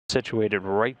situated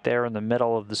right there in the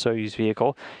middle of the Soyuz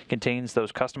vehicle. Contains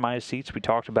those customized seats we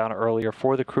talked about earlier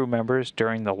for the crew members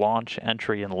during the launch,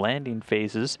 entry, and landing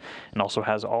phases, and also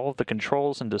has all of the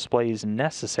controls and displays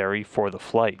necessary for the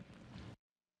flight.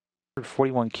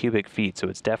 41 cubic feet, so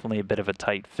it's definitely a bit of a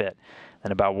tight fit.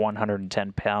 And about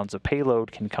 110 pounds of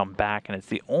payload can come back, and it's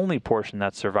the only portion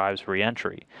that survives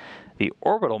re-entry. The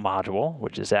orbital module,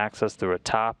 which is accessed through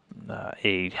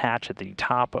a hatch at the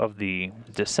top of the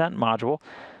descent module,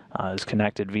 is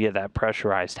connected via that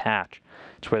pressurized hatch.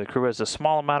 It's where the crew has a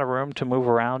small amount of room to move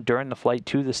around during the flight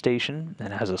to the station,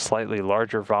 and has a slightly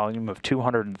larger volume of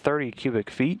 230 cubic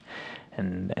feet.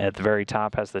 And at the very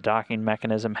top has the docking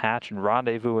mechanism, hatch, and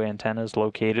rendezvous antennas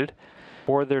located.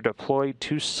 Or they're deployed,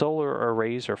 2 solar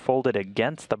arrays are folded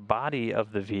against the body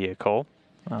of the vehicle,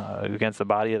 against the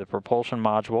body of the propulsion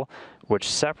module, which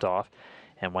sept off.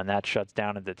 And when that shuts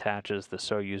down and detaches, the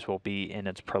Soyuz will be in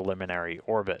its preliminary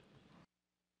orbit.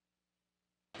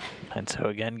 And so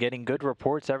again, getting good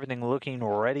reports, everything looking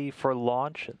ready for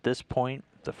launch at this point.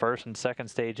 The first and second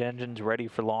stage engines ready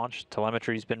for launch.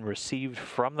 Telemetry's been received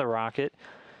from the rocket,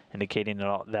 indicating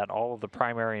that all of the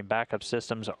primary and backup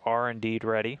systems are indeed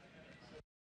ready.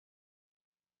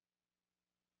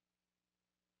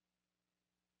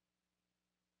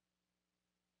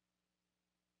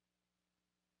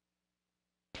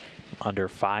 Under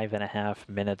 5.5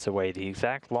 minutes away. The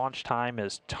exact launch time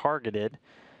is targeted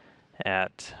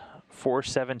at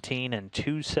 4:17 and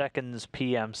 2 seconds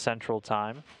p.m. Central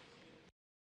Time.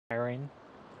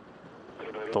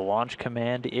 The launch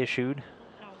command issued.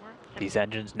 These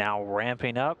engines now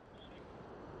ramping up.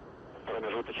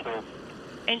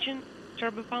 Engine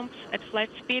turbo pumps at flight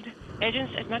speed. Engines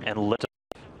at max. And lift.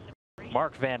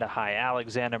 Mark Vande Hei,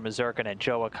 Alexander Mazurkin, and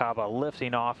Joe Acaba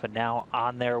lifting off and now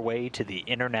on their way to the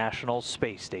International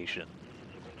Space Station.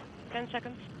 10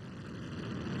 seconds.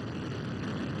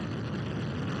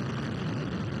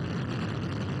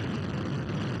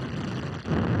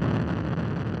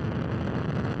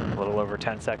 A little over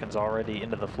 10 seconds already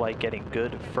into the flight, getting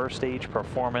good first stage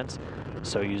performance.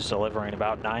 Soyuz delivering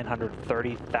about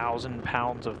 930,000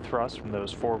 pounds of thrust from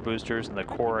those 4 boosters and the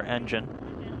core engine.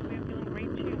 We're feeling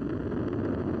great too.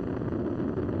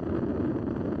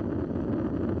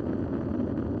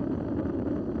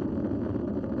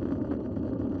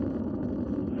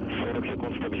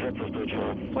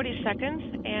 Seconds. 40 seconds,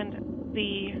 and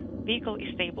the vehicle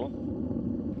is stable.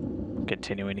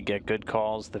 Continuing to get good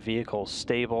calls. The vehicle's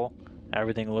stable.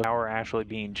 Everything looks tower actually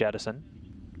being jettisoned.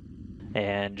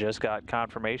 And just got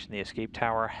confirmation the escape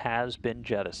tower has been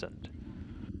jettisoned.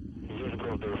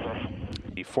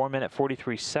 The 4-minute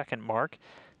 43-second mark,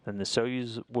 then the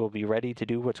Soyuz will be ready to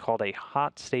do what's called a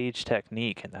hot stage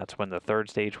technique, and that's when the third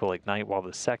stage will ignite while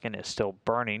the second is still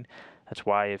burning. That's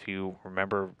why, if you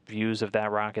remember views of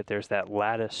that rocket, there's that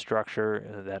lattice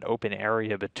structure, that open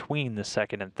area between the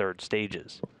second and third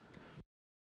stages.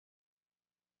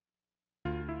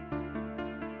 And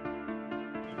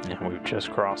we've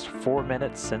just crossed 4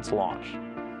 minutes since launch.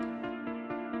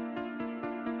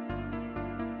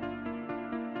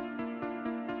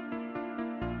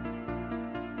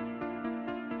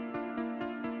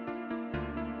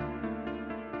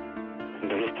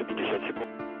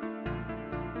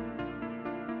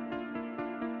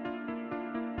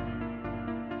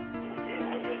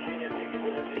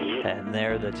 And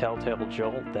there, the telltale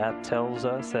jolt, that tells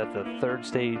us that the third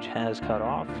stage has cut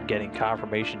off, getting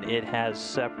confirmation it has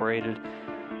separated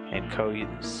and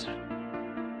Soyuz.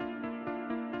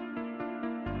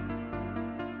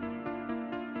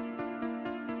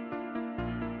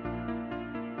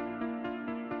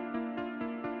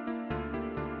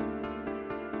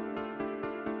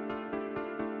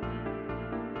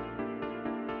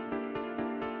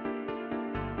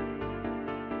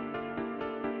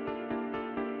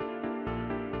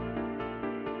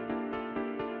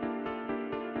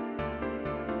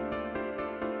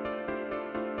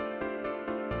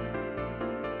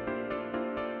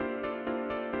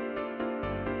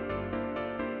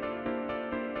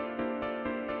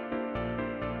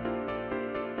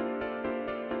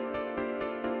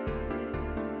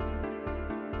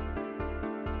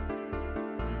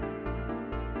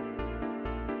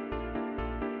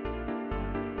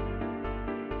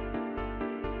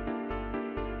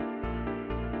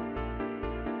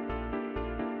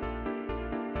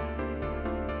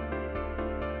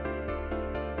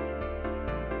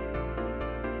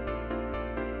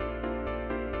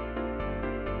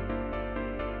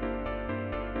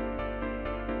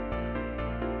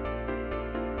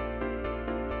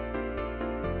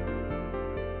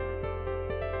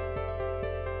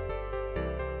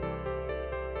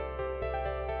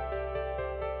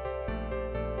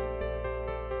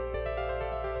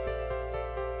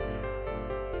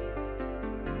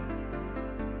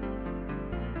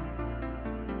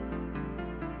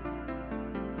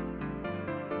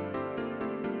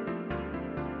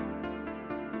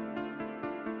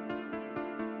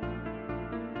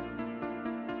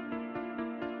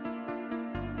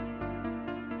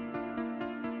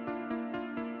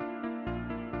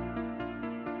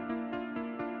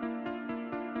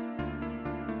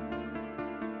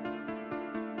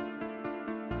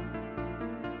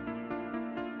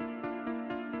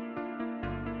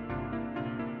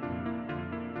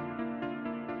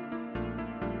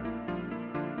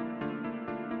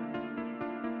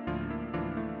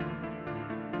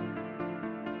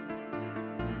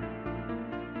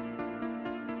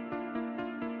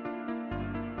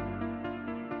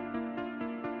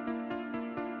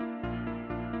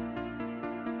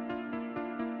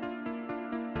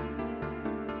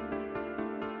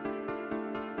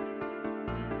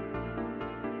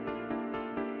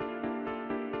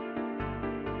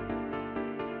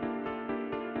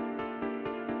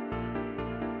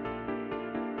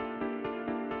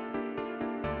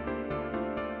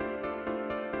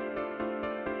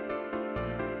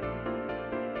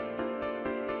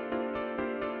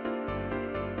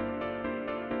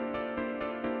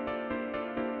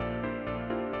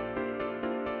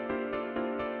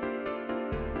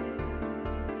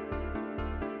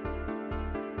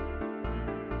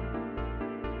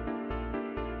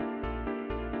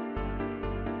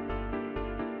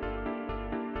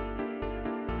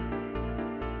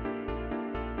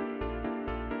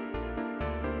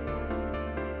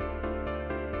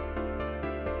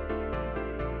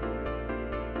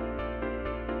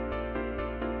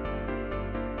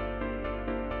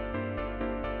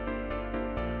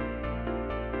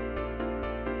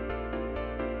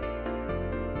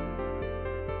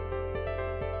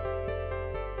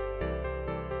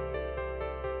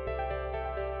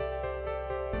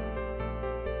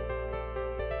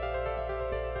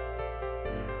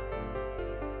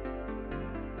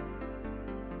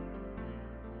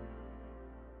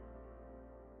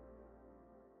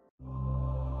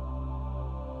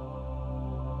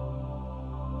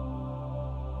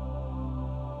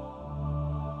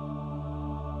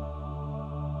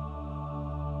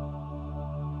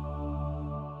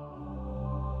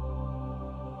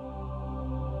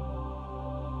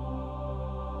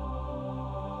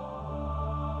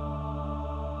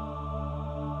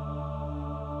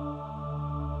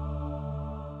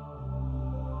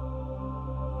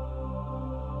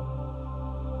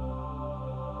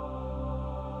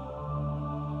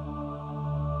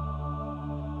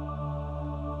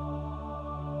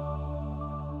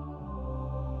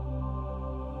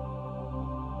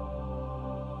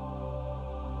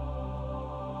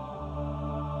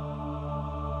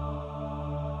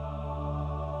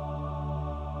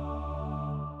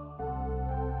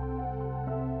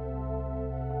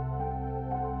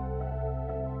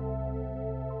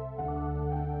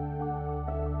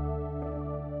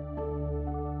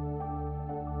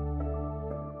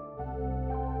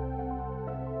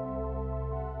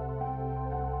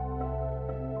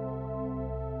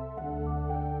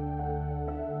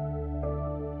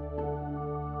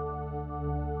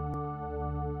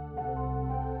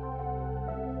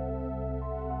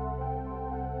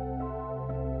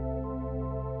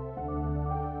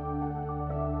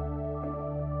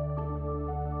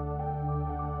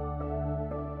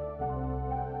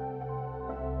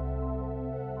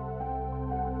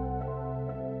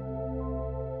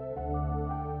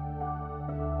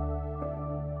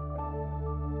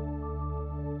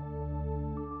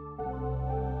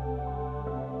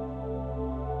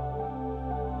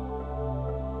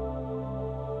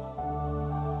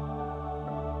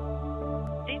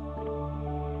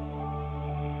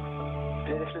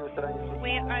 We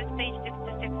are stage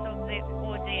 66 of the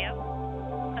ODS.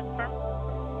 Confirm.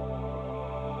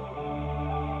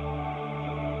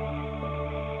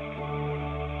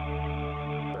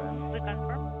 We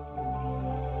confirm.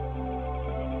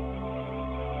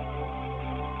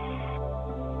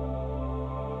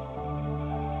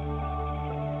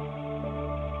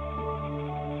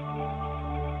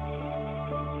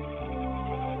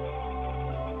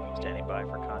 Standing by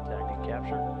for contact and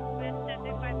capture. We're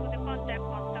standing by for the contact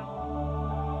hostile.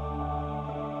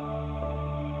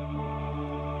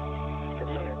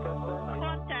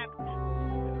 Contact.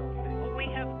 We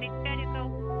have mechanical.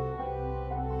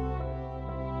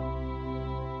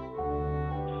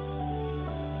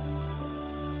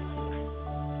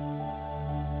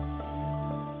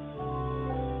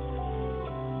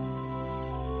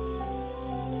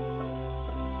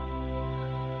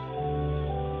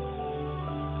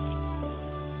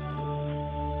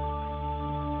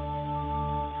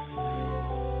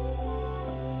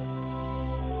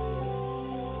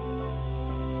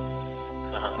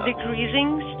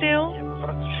 Decreasing still.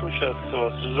 Прошу сейчас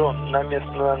вас, Джо, на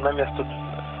место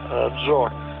Джо.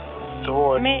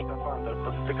 Твой May скафандр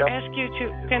ask you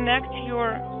to connect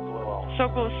your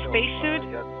so-called spacesuit.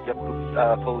 Я буду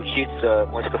получить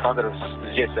мой скафандр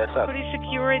здесь, в ISS. Could you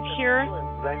secure it here?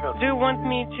 Do you want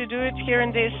me to do it here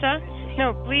in the ISS?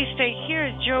 No, please stay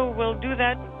here. Joe will do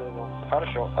that.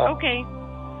 Хорошо. Okay.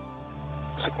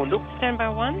 Секунду. Stand by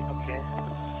one. Окей.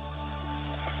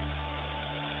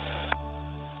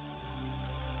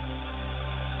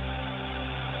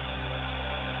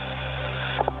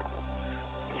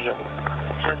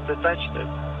 Just attached it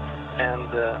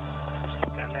and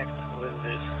connect with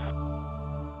this.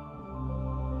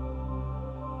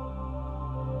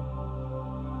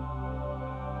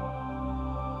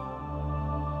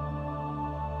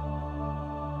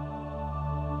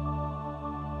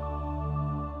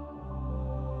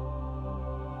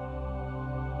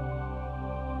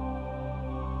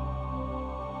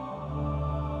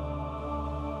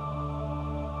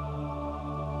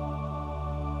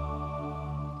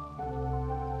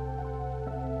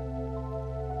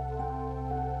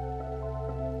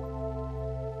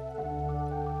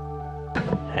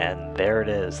 And there it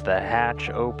is, the hatch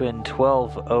open,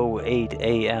 12:08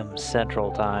 a.m.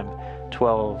 Central Time,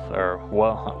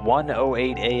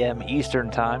 1:08 a.m.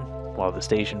 Eastern Time, while the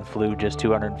station flew just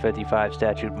 255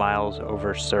 statute miles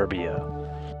over Serbia.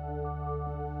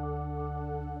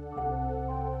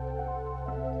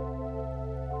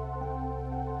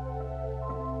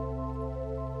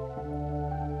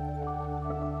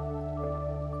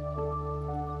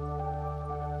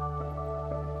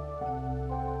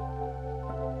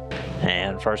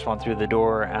 And first one through the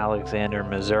door, Alexander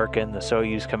Mazurkin, the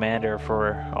Soyuz commander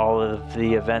for all of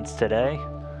the events today.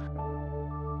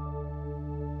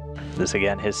 This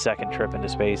again, his second trip into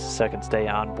space, second stay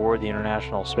on board the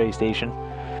International Space Station.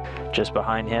 Just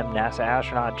behind him, NASA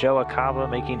astronaut Joe Acaba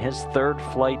making his third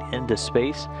flight into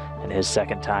space and his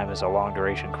second time as a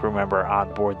long-duration crew member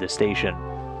on board the station.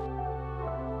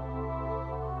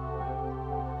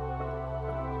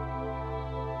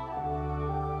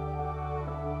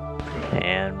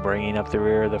 And bringing up the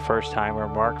rear, the first-timer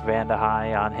Mark Vande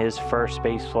Hei on his first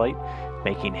space flight,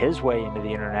 making his way into the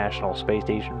International Space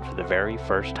Station for the very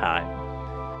first time.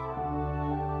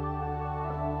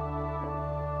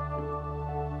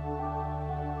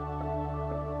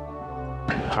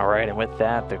 All right, and with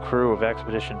that, the crew of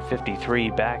Expedition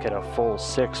 53 back at a full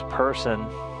 6-person,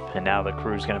 and now the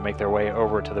crew's going to make their way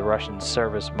over to the Russian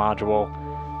service module.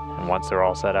 And once they're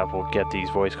all set up, we'll get these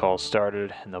voice calls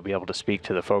started, and they'll be able to speak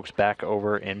to the folks back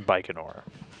over in Baikonur.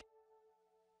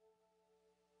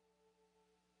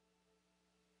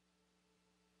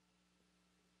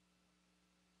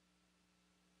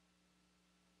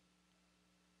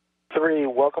 Three,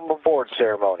 welcome aboard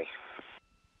ceremony.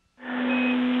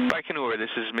 Baikonur, this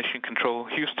is Mission Control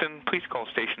Houston. Please call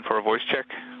station for a voice check.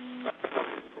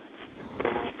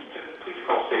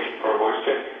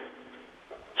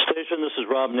 Station, this is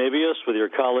Rob Navius with your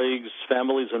colleagues,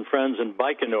 families, and friends in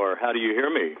Baikonur. How do you hear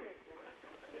me?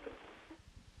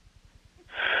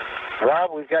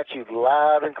 Rob, we've got you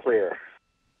loud and clear.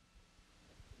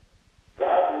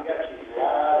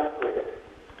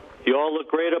 You all look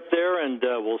great up there, and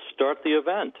we'll start the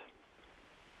event.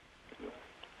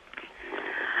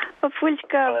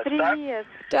 Папулечка, привет.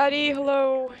 Daddy,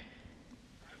 hello.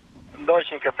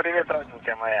 Доченька, привет,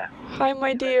 родненькая моя. Hi,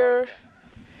 my dear.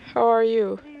 How are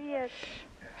you? Привет.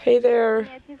 Hey there.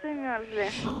 Нет, не замерзли.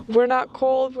 We're not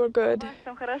cold, we're good.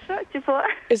 Там хорошо, тепло.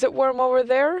 Is it warm over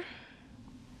there?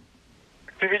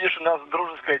 Ты видишь, у нас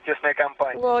дружеская тесная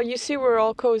компания. Well, you see, we're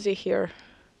all cozy here.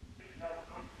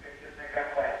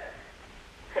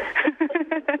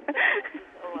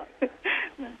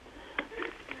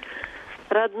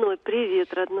 Родной,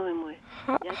 привет, родной мой.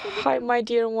 Hi, my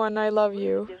dear one, I love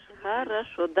you.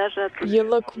 Хорошо, даже от You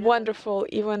look wonderful,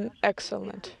 even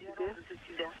excellent.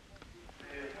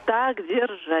 так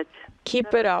держать.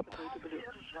 Keep it up.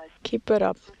 Keep it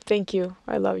up. Thank you.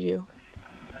 I love you.